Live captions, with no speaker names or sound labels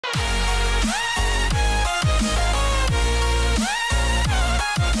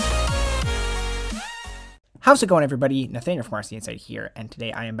How's it going, everybody? Nathaniel from RCInsight here, and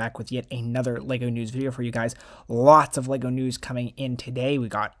today I am back with yet another LEGO news video for you guys. Lots of LEGO news coming in today. We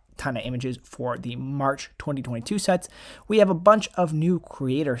got a ton of images for the March 2022 sets. We have a bunch of new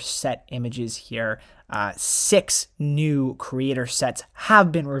creator set images here. 6 new creator sets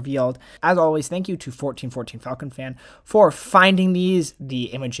have been revealed. As always, thank you to 1414 Falcon Fan for finding these. The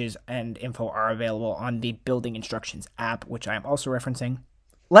images and info are available on the Building Instructions app, which I am also referencing.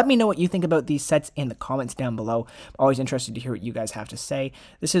 Let me know what you think about these sets in the comments down below. I'm always interested to hear what you guys have to say.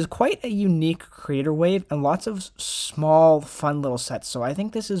 This is quite a unique creator wave and lots of small, fun little sets. So I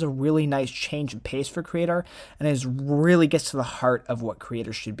think this is a really nice change of pace for creator and it really gets to the heart of what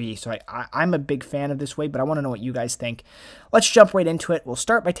creators should be. So I'm a big fan of this wave, but I want to know what you guys think. Let's jump right into it. We'll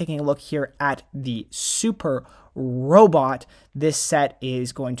start by taking a look here at the Super Robot. This set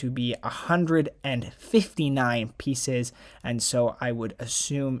is going to be 159 pieces, and so I would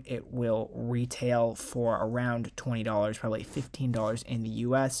assume it will retail for around $20, probably $15 in the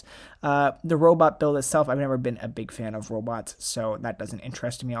US. The robot build itself, I've never been a big fan of robots, so that doesn't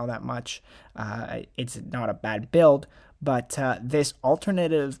interest me all that much. It's not a bad build, but this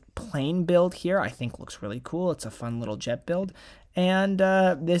alternative plane build here I think looks really cool. It's a fun little jet build. And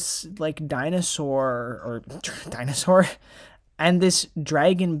this like dinosaur and this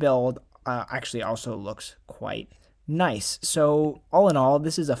dragon build actually also looks quite nice. So all in all,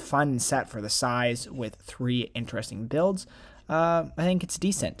 this is a fun set for the size with 3 interesting builds. I think it's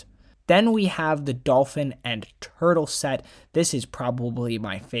decent. Then we have the Dolphin and Turtle set. This is probably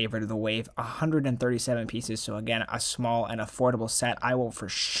my favorite of the wave, 137 pieces. So again, a small and affordable set. I will for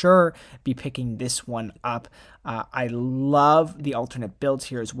sure be picking this one up. I love the alternate builds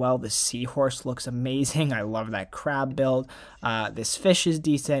here as well. The seahorse looks amazing. I love that crab build. This fish is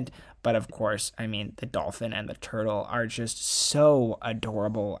decent. But of course, I mean, the dolphin and the turtle are just so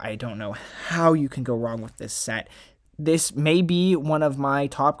adorable. I don't know how you can go wrong with this set. This may be one of my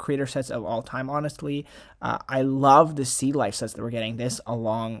top creator sets of all time, honestly. I love the sea life sets that we're getting. This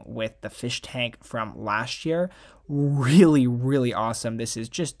along with the fish tank from last year. Really, really awesome. This is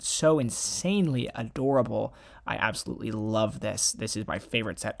just so insanely adorable. I absolutely love this. This is my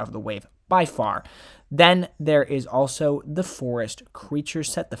favorite set of the wave by far. Then there is also the Forest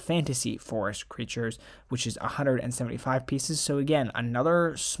Creatures set, the Fantasy Forest Creatures, which is 175 pieces. So again,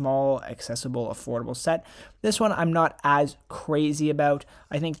 another small, accessible, affordable set. This one I'm not as crazy about.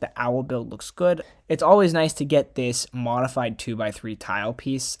 I think the owl build looks good. It's always nice to get this modified 2x3 tile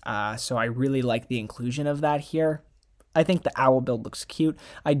piece, so I really like the inclusion of that here. I think the owl build looks cute.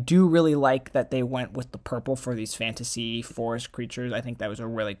 I do really like that they went with the purple for these fantasy forest creatures. I think that was a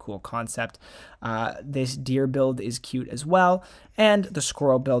really cool concept. This deer build is cute as well. And the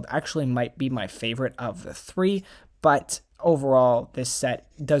squirrel build actually might be my favorite of the 3. But overall, this set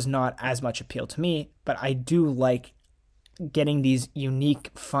does not as much appeal to me. But I do like getting these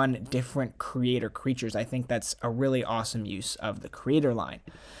unique, fun, different creator creatures. I think that's a really awesome use of the creator line.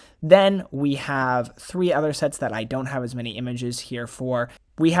 Then we have 3 other sets that I don't have as many images here for.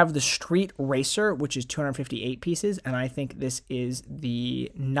 We have the Street Racer, which is 258 pieces, and I think this is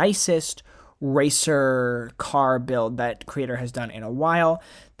the nicest racer car build that creator has done in a while.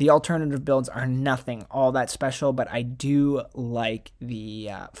 The alternative builds are nothing all that special, but I do like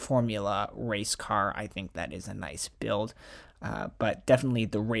the Formula race car. I think that is a nice build, but definitely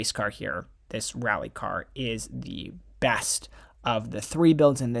the race car here, this rally car, is the best of the 3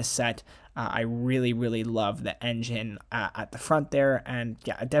 builds in this set. I really, really love the engine at the front there, and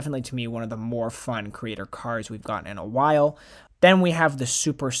yeah, definitely to me one of the more fun creator cars we've gotten in a while. Then we have the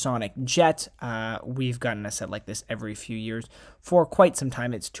Supersonic Jet. We've gotten a set like this every few years for quite some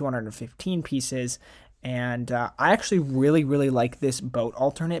time. It's 215 pieces, and I actually really, really like this boat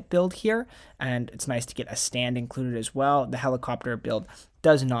alternate build here, and it's nice to get a stand included as well. The helicopter build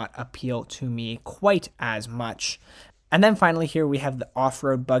does not appeal to me quite as much. And then finally here we have the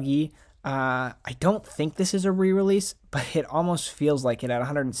off-road buggy. I don't think this is a re-release, but it almost feels like it at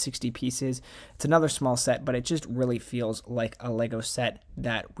 160 pieces. It's another small set, but it just really feels like a LEGO set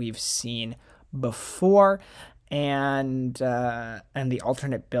that we've seen before. And the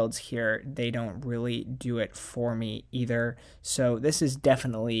alternate builds here, they don't really do it for me either. So this is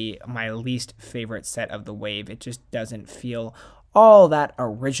definitely my least favorite set of the wave. It just doesn't feel all that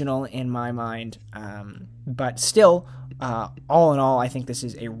original in my mind, but still, all in all, I think this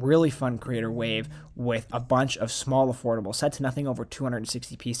is a really fun creator wave with a bunch of small affordable sets, nothing over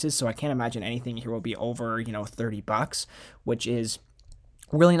 260 pieces, so I can't imagine anything here will be over, $30, which is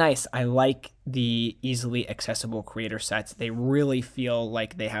Really nice. I like the easily accessible creator sets. They really feel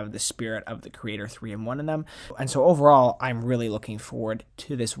like they have the spirit of the Creator 3-in-1 in them. And so overall, I'm really looking forward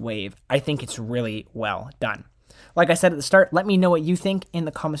to this wave. I think it's really well done. Like I said at the start, let me know what you think in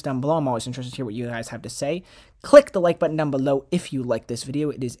the comments down below. I'm always interested to hear what you guys have to say. Click the like button down below if you like this video.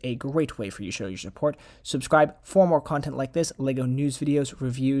 It is a great way for you to show your support. Subscribe for more content like this, LEGO news videos,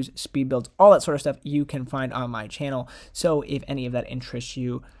 reviews, speed builds, all that sort of stuff you can find on my channel. So if any of that interests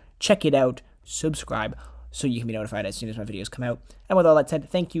you, check it out, subscribe, so you can be notified as soon as my videos come out. And with all that said,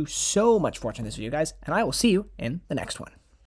 thank you so much for watching this video, guys, and I will see you in the next one.